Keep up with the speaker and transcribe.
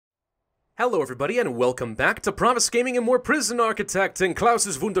Hello everybody and welcome back to Pravus Gaming and more Prison Architect and Klaus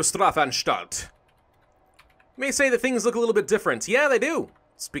Wunder Strafanstalt. You may say that things look a little bit different. Yeah, they do.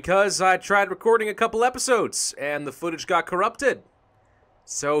 It's because I tried recording a couple episodes and the footage got corrupted.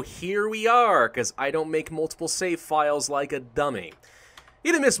 So here we are, because I don't make multiple save files like a dummy.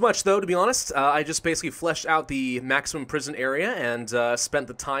 You didn't miss much though, to be honest. I just basically fleshed out the maximum prison area and spent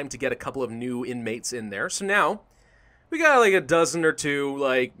the time to get a couple of new inmates in there. So now we got like a dozen or two,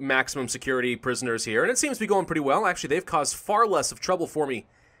 like, maximum security prisoners here, and it seems to be going pretty well. Actually, they've caused far less of trouble for me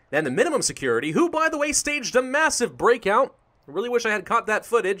than the minimum security, who, by the way, staged a massive breakout. I really wish I had caught that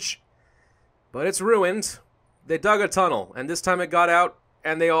footage, but it's ruined. They dug a tunnel, and this time it got out,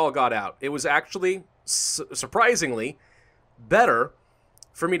 and they all got out. It was actually, surprisingly, better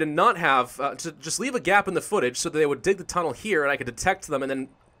for me to not have, to just leave a gap in the footage so that they would dig the tunnel here, and I could detect them and then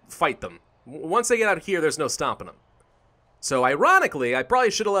fight them. Once they get out here, there's no stopping them. So, ironically, I probably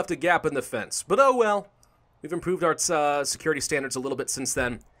should have left a gap in the fence. But oh well. We've improved our security standards a little bit since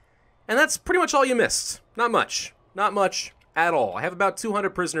then. And that's pretty much all you missed. Not much. Not much at all. I have about 200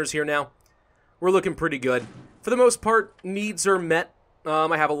 prisoners here now. We're looking pretty good. For the most part, needs are met.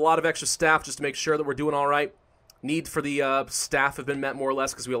 I have a lot of extra staff just to make sure that we're doing alright. Need for the staff have been met more or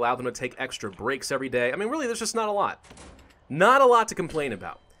less because we allow them to take extra breaks every day. I mean, really, there's just not a lot. Not a lot to complain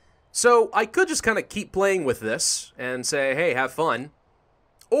about. So, I could just kind of keep playing with this and say, hey, have fun.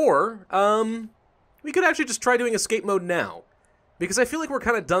 Or, we could actually just try doing escape mode now. Because I feel like we're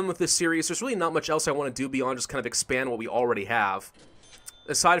kind of done with this series. There's really not much else I want to do beyond just kind of expand what we already have.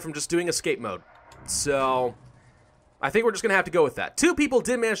 Aside from just doing escape mode. So, I think we're just going to have to go with that. 2 people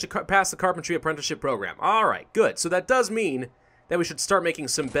did manage to pass the carpentry apprenticeship program. Alright, good. So that does mean that we should start making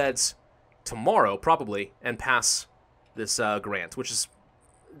some beds tomorrow, probably, and pass this grant, which is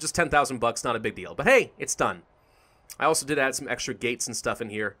just 10,000 bucks, not a big deal. But hey, it's done. I also did add some extra gates and stuff in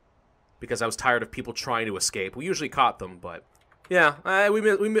here because I was tired of people trying to escape. We usually caught them, but yeah,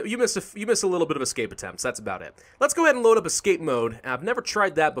 you miss a little bit of escape attempts. That's about it. Let's go ahead and load up escape mode. I've never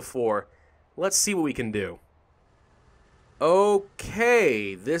tried that before. Let's see what we can do.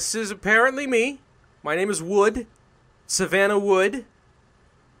 Okay, this is apparently me. My name is Wood. Savannah Wood.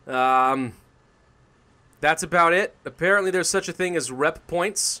 That's about it. Apparently there's such a thing as rep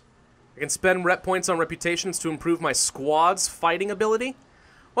points. I can spend rep points on reputations to improve my squad's fighting ability.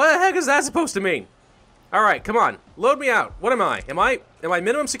 What the heck is that supposed to mean? Alright, come on. Load me out. What am I? Am I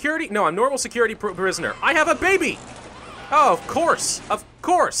minimum security? No, I'm normal security prisoner. I have a baby! Oh, of course. Of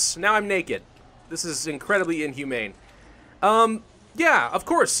course. Now I'm naked. This is incredibly inhumane. Yeah, of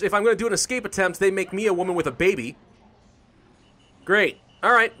course. If I'm going to do an escape attempt, they make me a woman with a baby. Great.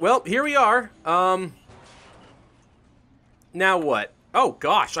 Alright, well, here we are. Now what? Oh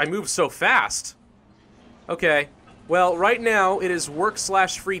gosh, I moved so fast. Okay. Well, right now it is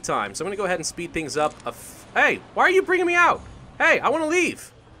work/free time, so I'm gonna go ahead and speed things up. Hey, why are you bringing me out? Hey, I want to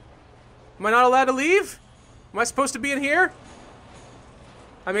leave. Am I not allowed to leave? Am I supposed to be in here?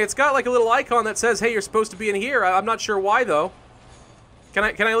 I mean, it's got like a little icon that says, "Hey, you're supposed to be in here." I'm not sure why though. Can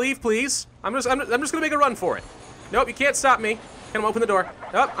I leave, please? I'm just gonna make a run for it. Nope, you can't stop me. Can I open the door?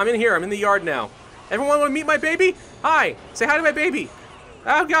 Oh, I'm in here. I'm in the yard now. Everyone want to meet my baby? Hi! Say hi to my baby!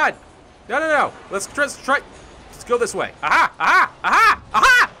 Oh god! No. Let's try. Let's go this way. Aha! Aha! Aha!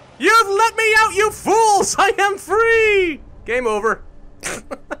 Aha! You've let me out, you fools! I am free! Game over.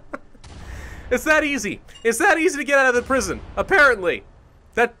 It's that easy. It's that easy to get out of the prison. Apparently.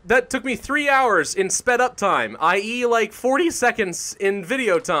 That took me 3 hours in sped up time, i.e. like 40 seconds in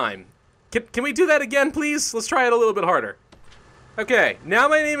video time. Can we do that again, please? Let's try it a little bit harder. Okay, now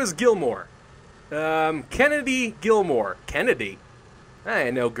my name is Gilmore. Kennedy Gilmore. Kennedy? I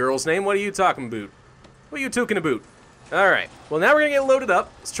ain't no girl's name. What are you talking about? What are you talking about? Alright. Well, now we're gonna get loaded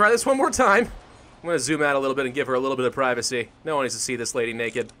up. Let's try this one more time. I'm gonna zoom out a little bit and give her a little bit of privacy. No one needs to see this lady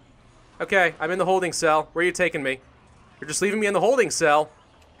naked. Okay, I'm in the holding cell. Where are you taking me? You're just leaving me in the holding cell.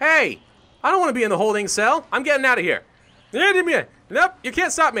 Hey! I don't want to be in the holding cell. I'm getting out of here. Nope, you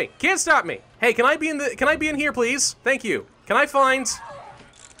can't stop me. Can't stop me. Hey, can I be in here, please? Thank you. Can I find...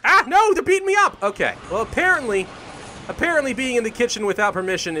 Ah, no, they're beating me up! Okay, well, apparently being in the kitchen without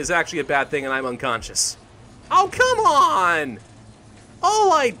permission is actually a bad thing and I'm unconscious. Oh, come on!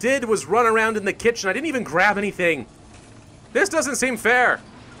 All I did was run around in the kitchen. I didn't even grab anything. This doesn't seem fair.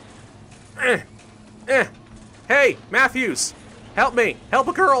 Hey, Matthews, help me. Help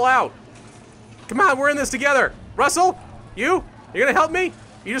a girl out. Come on, we're in this together. Russell, you're gonna help me?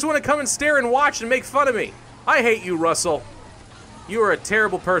 You just want to come and stare and watch and make fun of me. I hate you, Russell. You are a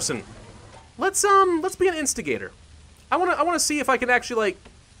terrible person. Let's be an instigator. I wanna see if I can actually, like,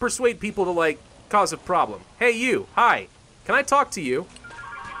 persuade people to, like, cause a problem. Hey, you. Hi. Can I talk to you?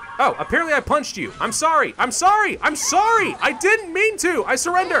 Oh, apparently I punched you. I'm sorry. I'm sorry. I'm sorry. I didn't mean to. I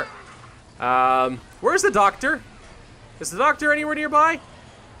surrender. Where's the doctor? Is the doctor anywhere nearby?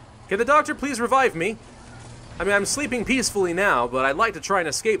 Can the doctor please revive me? I mean, I'm sleeping peacefully now, but I'd like to try and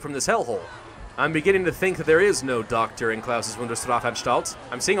escape from this hellhole. I'm beginning to think that there is no doctor in Klaus Wunder Strafanstalt.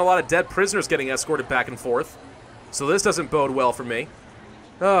 I'm seeing a lot of dead prisoners getting escorted back and forth, so this doesn't bode well for me.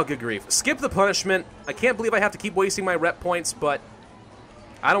 Oh, good grief. Skip the punishment. I can't believe I have to keep wasting my rep points, but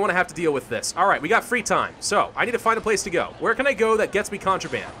I don't want to have to deal with this. All right, we got free time, so I need to find a place to go. Where can I go that gets me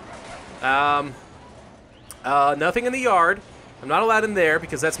contraband? Nothing in the yard. I'm not allowed in there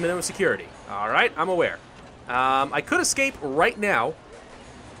because that's minimum security. All right, I'm aware. I could escape right now.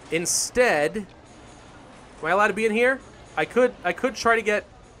 Instead, am I allowed to be in here? I could try to get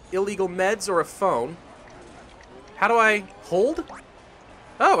illegal meds or a phone. How do I hold?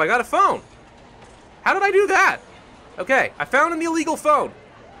 Oh, I got a phone. How did I do that? Okay, I found an illegal phone.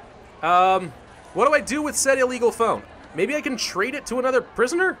 What do I do with said illegal phone? Maybe I can trade it to another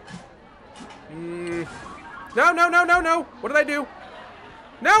prisoner? No. What did I do?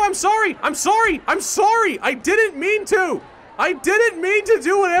 No, I'm sorry. I'm sorry. I'm sorry. I didn't mean to. I didn't mean to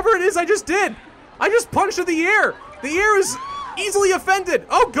do whatever it is I just did. I just punched in the air. The air is easily offended.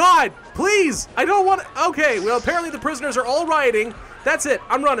 Oh, God. Please. I don't want to. Okay, well, apparently the prisoners are all rioting. That's it.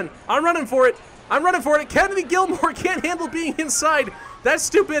 I'm running. I'm running for it. I'm running for it. Kennedy Gilmore can't handle being inside. That's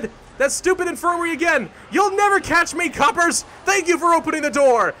stupid. That's stupid infirmary again. You'll never catch me, coppers. Thank you for opening the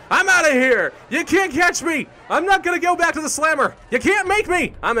door. I'm out of here. You can't catch me. I'm not going to go back to the slammer. You can't make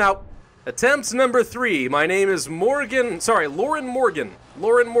me. I'm out. Attempt number 3. My name is Lauren Morgan.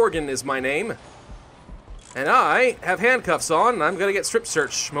 Lauren Morgan is my name. And I have handcuffs on. I'm going to get strip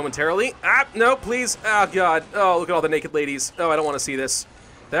searched momentarily. Ah, no, please. Oh, God. Oh, look at all the naked ladies. Oh, I don't want to see this.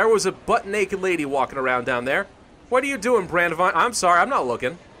 There was a butt-naked lady walking around down there. What are you doing, Brandivine? I'm sorry, I'm not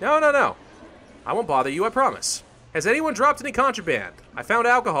looking. No. I won't bother you, I promise. Has anyone dropped any contraband? I found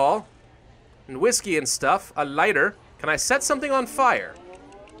alcohol and whiskey and stuff, a lighter. Can I set something on fire?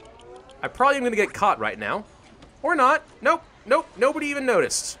 I probably am going to get caught right now. Or not. Nope. Nobody even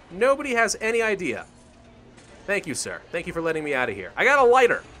noticed. Nobody has any idea. Thank you, sir. Thank you for letting me out of here. I got a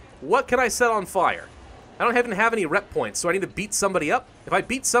lighter. What can I set on fire? I don't even have any rep points, so I need to beat somebody up? If I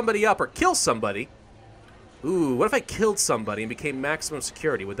beat somebody up or kill somebody... Ooh, what if I killed somebody and became maximum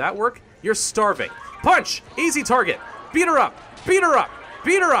security? Would that work? You're starving. Punch! Easy target. Beat her up. Beat her up.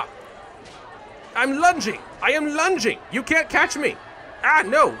 Beat her up. I'm lunging. I am lunging. You can't catch me. Ah,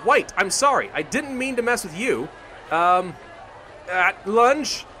 no. White. I'm sorry. I didn't mean to mess with you.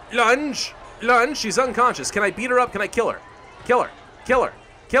 Lunge. Lunge. Lunge. She's unconscious. Can I beat her up? Can I kill her? Kill her. Kill her.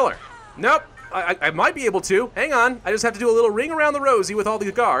 Kill her. Nope. I might be able to. Hang on. I just have to do a little ring around the rosy with all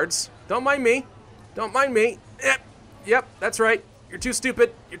the guards. Don't mind me. Don't mind me. Yep, that's right. You're too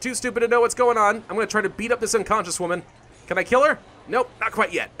stupid. You're too stupid to know what's going on. I'm going to try to beat up this unconscious woman. Can I kill her? Nope, not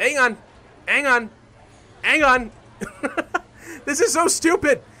quite yet. Hang on. Hang on. Hang on. This is so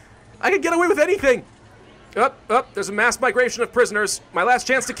stupid. I could get away with anything. There's a mass migration of prisoners. My last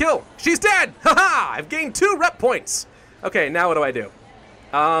chance to kill. She's dead. Haha! I've gained 2 rep points. Okay, now what do I do?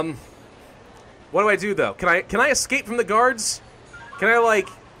 What do I do, though? Can I escape from the guards? Can I, like...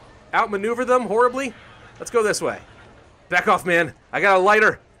 outmaneuver them horribly? Let's go this way. Back off, man. I got a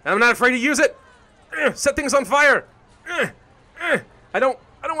lighter, and I'm not afraid to use it. Set things on fire. I don't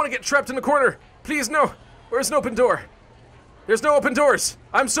want to get trapped in the corner. Please, no. Where's an open door? There's no open doors.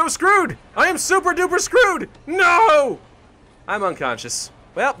 I'm so screwed. I am super duper screwed. No! I'm unconscious.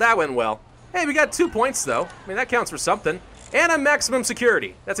 Well, that went well. Hey, we got 2 points, though. I mean, that counts for something. And I'm maximum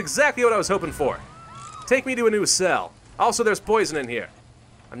security. That's exactly what I was hoping for. Take me to a new cell. Also, there's poison in here.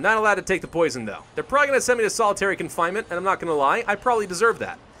 I'm not allowed to take the poison, though. They're probably going to send me to solitary confinement, and I'm not going to lie, I probably deserve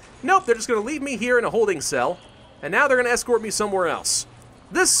that. Nope, they're just going to leave me here in a holding cell, and now they're going to escort me somewhere else.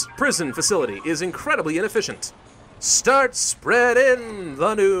 This prison facility is incredibly inefficient. Start spreading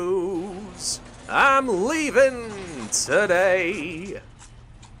the news. I'm leaving today.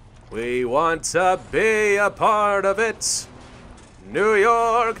 We want to be a part of it. New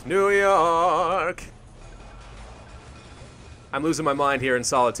York, New York. I'm losing my mind here in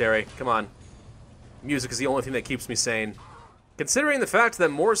solitary. Come on. Music is the only thing that keeps me sane. Considering the fact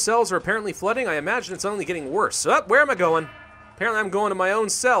that more cells are apparently flooding, I imagine it's only getting worse. Oh, where am I going? Apparently I'm going to my own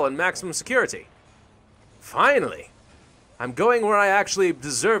cell in maximum security. Finally. I'm going where I actually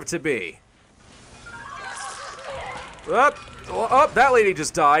deserve to be. Oh, that lady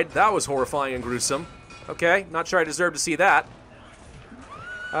just died. That was horrifying and gruesome. Okay, not sure I deserve to see that.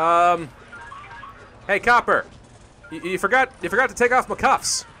 Hey, copper. You forgot to take off my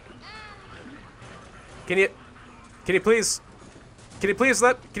cuffs. Can you please Can you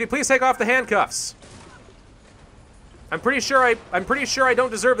please take off the handcuffs? I'm pretty sure I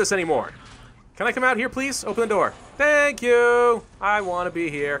don't deserve this anymore. Can I come out here, please? Open the door. Thank you. I want to be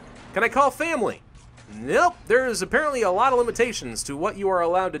here. Can I call family? Nope. There's apparently a lot of limitations to what you are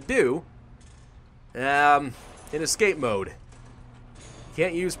allowed to do in escape mode. You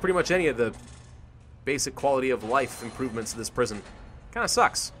can't use pretty much any of the basic quality of life improvements of this prison. Kind of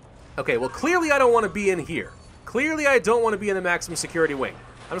sucks. Okay, well, clearly I don't want to be in here. Clearly I don't want to be in the maximum security wing.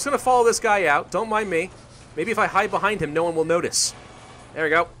 I'm just going to follow this guy out. Don't mind me. Maybe if I hide behind him, no one will notice. There we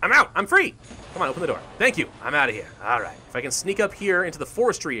go. I'm out. I'm free. Come on, open the door. Thank you. I'm out of here. All right. If I can sneak up here into the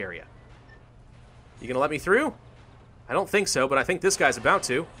forestry area. You going to let me through? I don't think so, but I think this guy's about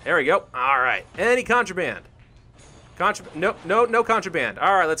to. There we go. All right. Any contraband? No contraband.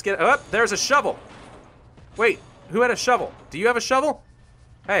 All right, let's get... Oh, there's a shovel. Wait, who had a shovel? Do you have a shovel?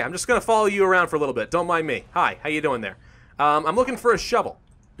 Hey, I'm just going to follow you around for a little bit. Don't mind me. Hi, how you doing there? I'm looking for a shovel.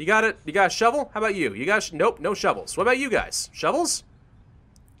 You got it? You got a shovel? How about you? You got... Nope, no shovels. What about you guys? Shovels?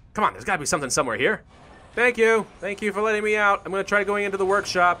 Come on, there's got to be something somewhere here. Thank you. Thank you for letting me out. I'm going to try going into the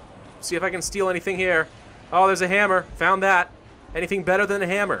workshop. See if I can steal anything here. Oh, there's a hammer. Found that. Anything better than a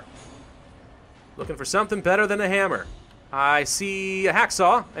hammer? Looking for something better than a hammer. I see a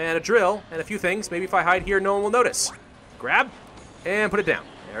hacksaw and a drill and a few things. Maybe if I hide here, no one will notice. Grab and put it down.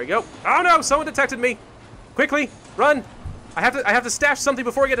 There we go. Oh no, someone detected me. Quickly, run. I have to stash something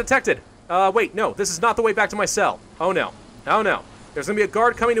before I get detected. Wait, no, this is not the way back to my cell. Oh no. Oh no. There's gonna be a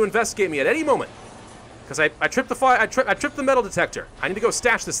guard coming to investigate me at any moment. Because I tripped the metal detector. I need to go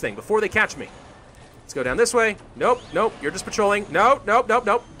stash this thing before they catch me. Let's go down this way. Nope, nope, you're just patrolling. Nope, nope, nope,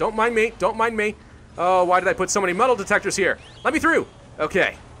 nope. Don't mind me, don't mind me. Oh, why did I put so many metal detectors here? Let me through.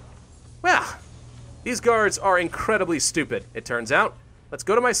 Okay. Well, these guards are incredibly stupid, it turns out. Let's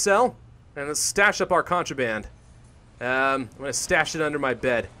go to my cell and let's stash up our contraband. I'm gonna stash it under my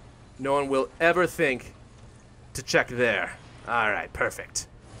bed. No one will ever think to check there. All right, perfect.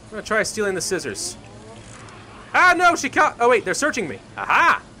 I'm gonna try stealing the scissors. Ah, no, she caught. Oh, wait, they're searching me.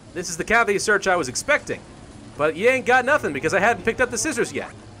 Aha! This is the cavity search I was expecting. But you ain't got nothing because I hadn't picked up the scissors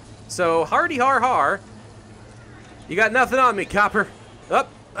yet. So, hardy har har. You got nothing on me, copper. Up,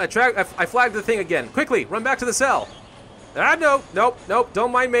 I flagged the thing again. Quickly, run back to the cell. Ah, no, nope, nope,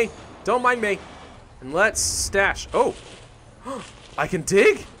 don't mind me. Don't mind me. And let's stash. Oh, I can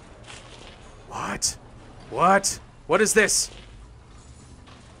dig? What? What? What is this?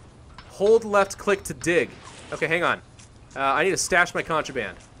 Hold left click to dig. Okay, hang on. I need to stash my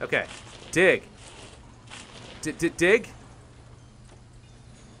contraband. Okay, dig. Dig?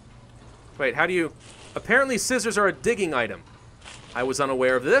 Wait, how do you... Apparently scissors are a digging item. I was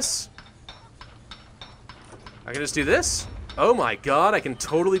unaware of this. I can just do this? Oh my god, I can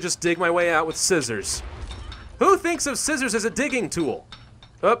totally just dig my way out with scissors. Who thinks of scissors as a digging tool?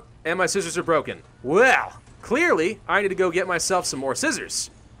 Oh, and my scissors are broken. Well, clearly, I need to go get myself some more scissors.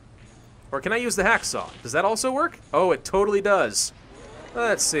 Or can I use the hacksaw? Does that also work? Oh, it totally does.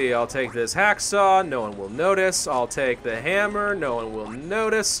 Let's see, I'll take this hacksaw, no one will notice. I'll take the hammer, no one will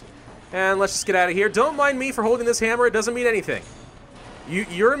notice. And let's just get out of here. Don't mind me for holding this hammer, it doesn't mean anything.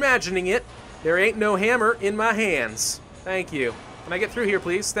 You're imagining it. There ain't no hammer in my hands. Thank you. Can I get through here,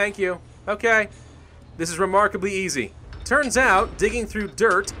 please? Thank you. Okay. This is remarkably easy. Turns out, digging through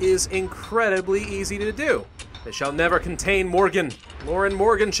dirt is incredibly easy to do. They shall never contain Morgan. Lauren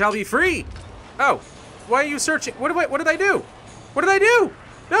Morgan shall be free. Oh, why are you searching? What did I do? What did I do?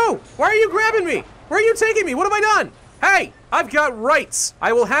 No, why are you grabbing me? Where are you taking me? What have I done? Hey, I've got rights.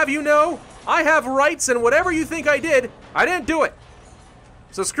 I will have you know, I have rights, and whatever you think I didn't do it.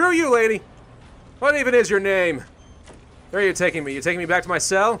 So screw you, lady. What even is your name? Where are you taking me? You taking me back to my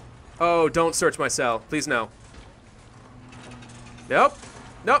cell? Oh, don't search my cell. Please, no. Nope.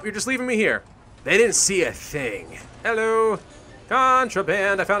 Nope, you're just leaving me here. They didn't see a thing. Hello.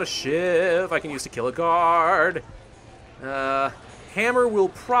 Contraband. I found a shiv I can use to kill a guard. Hammer will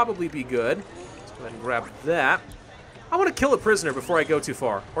probably be good. Let's go ahead and grab that. I want to kill a prisoner before I go too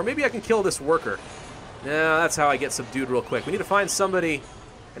far. Or maybe I can kill this worker. No, that's how I get subdued real quick. We need to find somebody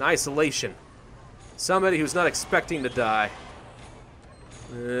in isolation. Somebody who's not expecting to die.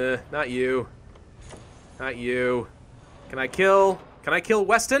 Not you. Not you. Can I kill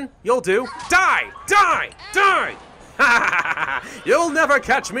Weston? You'll do. Die! Die! Die! You'll never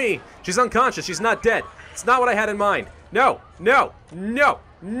catch me! She's unconscious. She's not dead. It's not what I had in mind. No, no, no,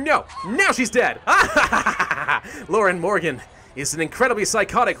 no. Now she's dead! Lauren Morgan is an incredibly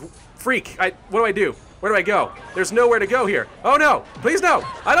psychotic freak. What do I do? Where do I go? There's nowhere to go here. Oh no! Please no!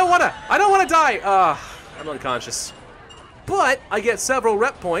 I don't wanna die! I'm unconscious. But I get several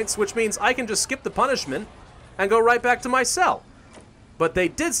rep points, which means I can just skip the punishment and go right back to my cell. But they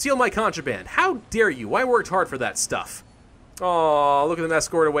did steal my contraband. How dare you? I worked hard for that stuff. Oh, look at them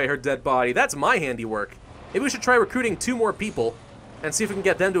escort away her dead body. That's my handiwork. Maybe we should try recruiting 2 more people and see if we can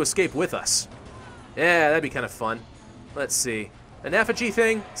get them to escape with us. Yeah, that'd be kind of fun. Let's see. An effigy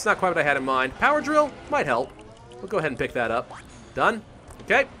thing? It's not quite what I had in mind. Power drill? Might help. We'll go ahead and pick that up. Done?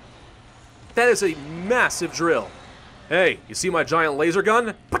 Okay. That is a massive drill. Hey, you see my giant laser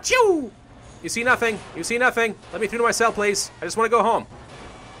gun? Pachoo! You see nothing. You see nothing. Let me through to my cell, please. I just want to go home.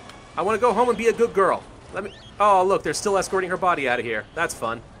 I want to go home and be a good girl. Let me... Oh, look, they're still escorting her body out of here. That's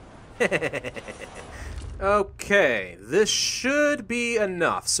fun. Okay, this should be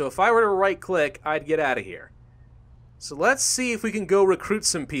enough. So if I were to right-click, I'd get out of here. So let's see if we can go recruit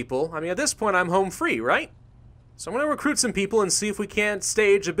some people. I mean, at this point, I'm home free, right? So I'm going to recruit some people and see if we can't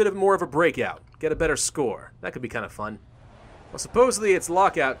stage a bit more of a breakout. Get a better score. That could be kind of fun. Well, supposedly it's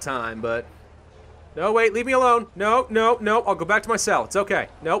lockout time, but... No, wait, leave me alone. No, no, no, I'll go back to my cell. It's okay.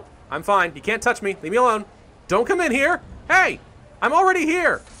 Nope, I'm fine. You can't touch me. Leave me alone. Don't come in here. Hey, I'm already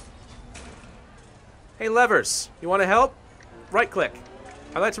here. Hey, Levers, you want to help? Right-click.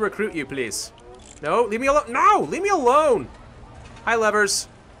 I'd like to recruit you, please. No, leave me alone. No, leave me alone. Hi, Levers.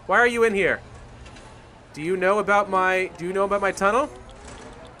 Why are you in here? Do you know about my tunnel?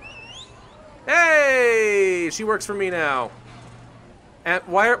 Hey, she works for me now. And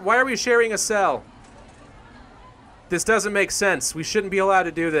why are we sharing a cell? This doesn't make sense. We shouldn't be allowed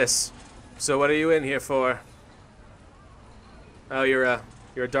to do this. So what are you in here for? Oh, you're a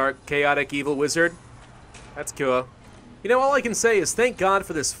dark, chaotic, evil wizard? That's cool. You know, all I can say is thank God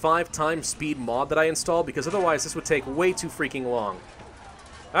for this 5x speed mod that I installed, because otherwise this would take way too freaking long.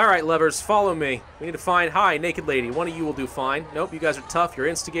 Alright, Levers, follow me. We need to find... Hi, naked lady. One of you will do fine. Nope, you guys are tough. You're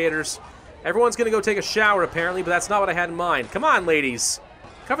instigators. Everyone's gonna go take a shower, apparently, but that's not what I had in mind. Come on, ladies.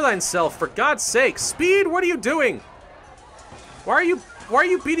 Cover thyself, for God's sake. Speed, what are you doing? Why are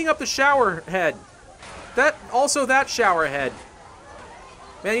you beating up the shower head? That shower head.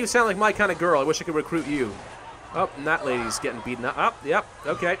 Man, you sound like my kind of girl. I wish I could recruit you. Oh, and that lady's getting beaten up. Oh, yep,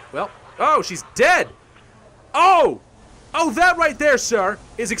 okay, well. Oh, she's dead! Oh! Oh, that right there, sir,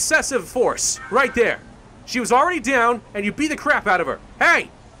 is excessive force. Right there. She was already down, and you beat the crap out of her. Hey!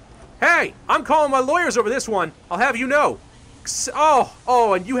 Hey! I'm calling my lawyers over this one. I'll have you know.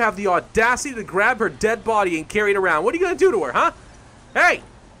 Oh, and you have the audacity to grab her dead body and carry it around. What are you gonna do to her, huh? Hey!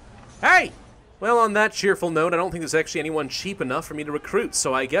 Hey! Well, on that cheerful note, I don't think there's actually anyone cheap enough for me to recruit,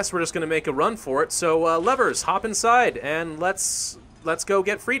 so I guess we're just gonna make a run for it. So, Levers, hop inside, and let's go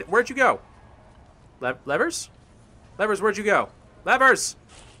get freed. Where'd you go? Levers? Levers, where'd you go? Levers!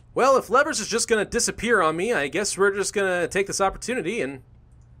 Well, if Levers is just gonna disappear on me, I guess we're just gonna take this opportunity and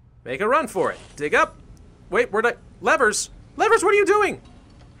make a run for it. Dig up. Wait, where'd I... Levers! Levers, what are you doing?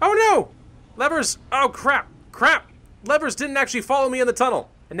 Oh, no! Levers... Oh, crap. Crap! Levers didn't actually follow me in the tunnel.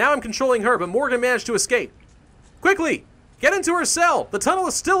 And now I'm controlling her, but Morgan managed to escape. Quickly! Get into her cell! The tunnel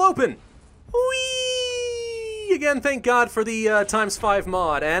is still open! Whee! Again, thank God for the ×5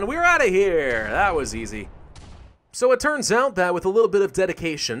 mod, and we're out of here! That was easy. So it turns out that with a little bit of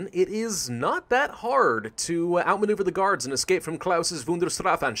dedication, it is not that hard to outmaneuver the guards and escape from Klaus Wunder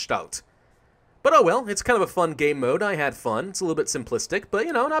Strafanstalt. But oh well, it's kind of a fun game mode. I had fun. It's a little bit simplistic, but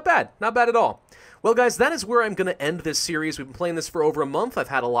you know, not bad. Not bad at all. Well guys, that is where I'm going to end this series. We've been playing this for over a month. I've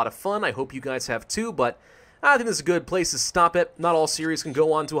had a lot of fun. I hope you guys have too, but I think this is a good place to stop it. Not all series can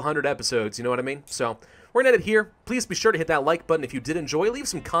go on to 100 episodes, you know what I mean? So, we're going to end it here. Please be sure to hit that like button if you did enjoy. Leave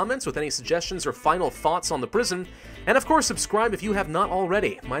some comments with any suggestions or final thoughts on the prison. And of course, subscribe if you have not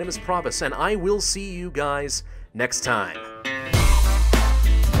already. My name is Pravus, and I will see you guys next time.